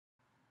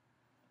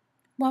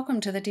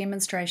Welcome to the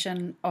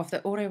demonstration of the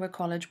Orewa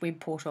College web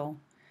portal.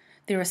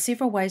 There are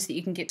several ways that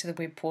you can get to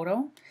the web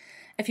portal.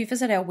 If you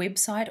visit our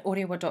website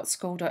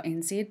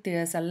orewa.school.nz,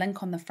 there's a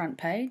link on the front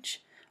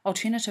page.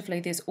 Alternatively,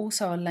 there's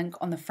also a link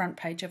on the front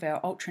page of our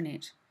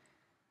Ultranet.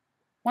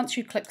 Once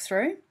you click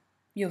through,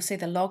 you'll see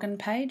the login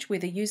page where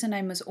the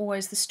username is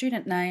always the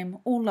student name,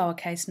 all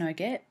lowercase, no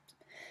gap.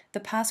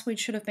 The password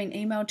should have been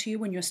emailed to you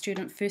when your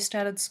student first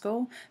started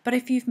school, but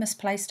if you've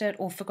misplaced it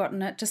or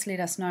forgotten it, just let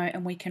us know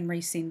and we can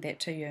resend that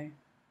to you.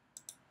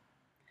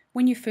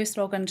 When you first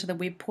log into the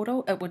web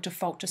portal, it will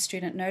default to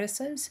student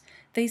notices.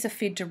 These are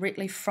fed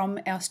directly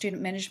from our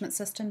student management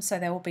system, so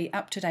they will be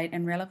up to date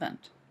and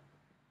relevant.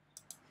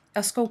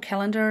 Our school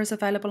calendar is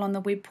available on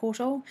the web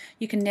portal.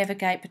 You can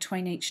navigate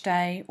between each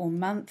day or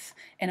month,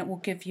 and it will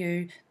give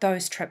you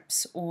those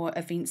trips or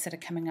events that are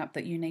coming up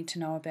that you need to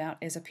know about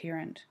as a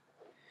parent.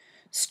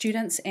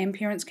 Students and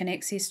parents can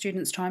access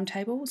students'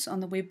 timetables on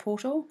the web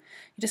portal.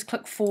 You just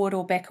click forward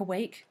or back a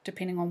week,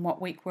 depending on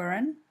what week we're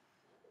in.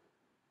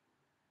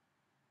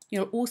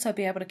 You'll also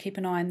be able to keep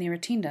an eye on their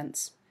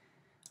attendance.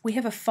 We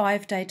have a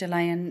 5-day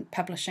delay in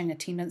publishing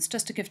attendance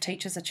just to give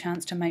teachers a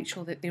chance to make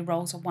sure that their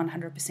roles are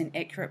 100%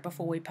 accurate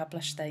before we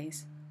publish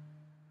these.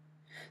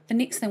 The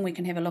next thing we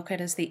can have a look at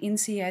is the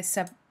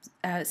NCA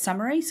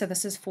summary. So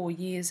this is for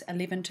years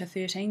 11 to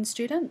 13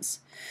 students.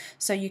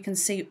 So you can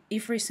see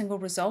every single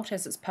result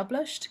as it's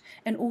published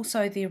and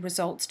also their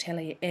results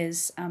tally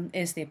as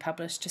they're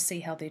published to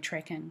see how they're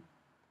tracking.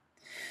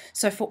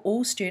 So for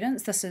all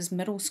students, this is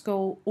middle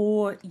school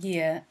or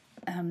year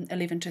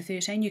 11 to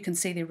 13, you can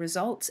see their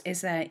results as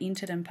they are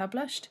entered and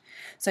published.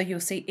 So you'll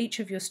see each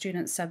of your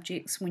students'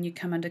 subjects when you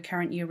come under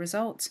current year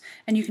results,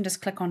 and you can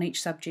just click on each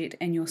subject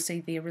and you'll see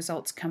their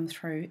results come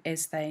through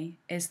as they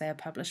are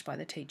published by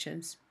the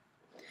teachers.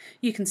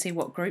 You can see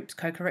what groups,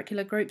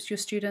 co-curricular groups, your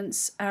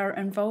students are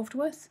involved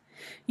with.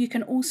 You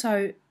can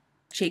also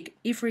check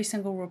every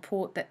single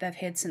report that they've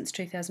had since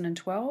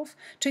 2012.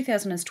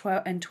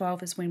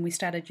 2012 is when we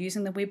started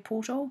using the web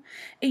portal.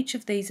 Each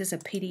of these is a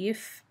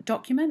PDF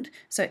document,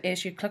 so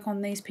as you click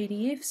on these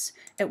PDFs,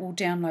 it will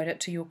download it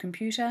to your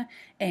computer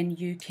and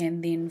you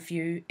can then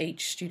view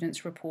each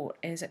student's report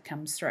as it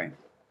comes through.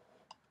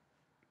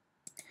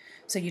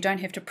 So you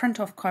don't have to print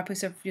off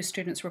copies of your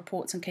students'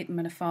 reports and keep them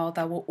in a file.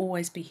 They will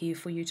always be here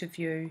for you to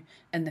view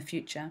in the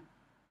future.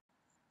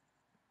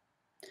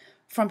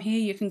 From here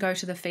you can go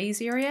to the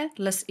fees area,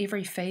 list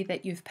every fee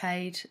that you've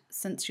paid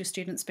since your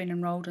student's been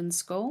enrolled in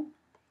school.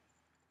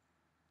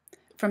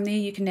 From there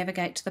you can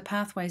navigate to the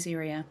pathways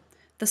area.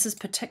 This is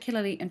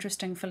particularly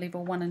interesting for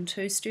level 1 and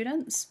 2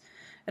 students.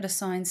 It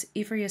assigns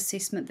every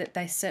assessment that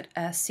they sit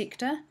a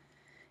sector,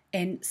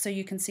 and so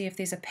you can see if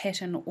there's a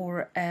pattern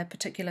or a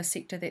particular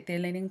sector that they're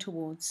leaning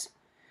towards.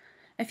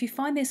 If you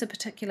find there's a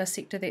particular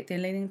sector that they're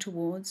leaning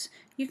towards,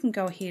 you can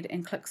go ahead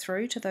and click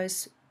through to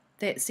that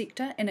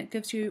sector and it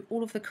gives you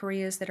all of the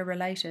careers that are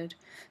related.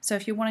 So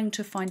if you're wanting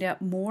to find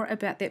out more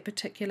about that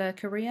particular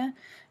career,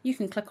 you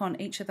can click on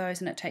each of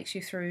those and it takes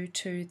you through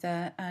to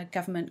the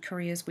government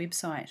careers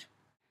website.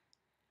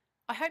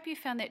 I hope you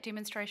found that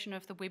demonstration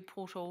of the web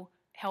portal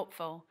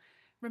helpful.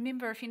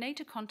 Remember, if you need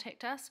to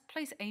contact us,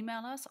 please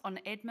email us on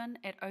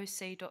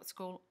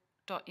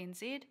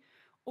admin@oc.school.nz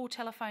or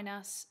telephone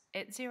us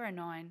at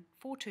 09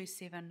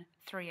 427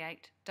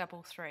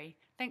 3833.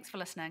 Thanks for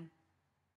listening.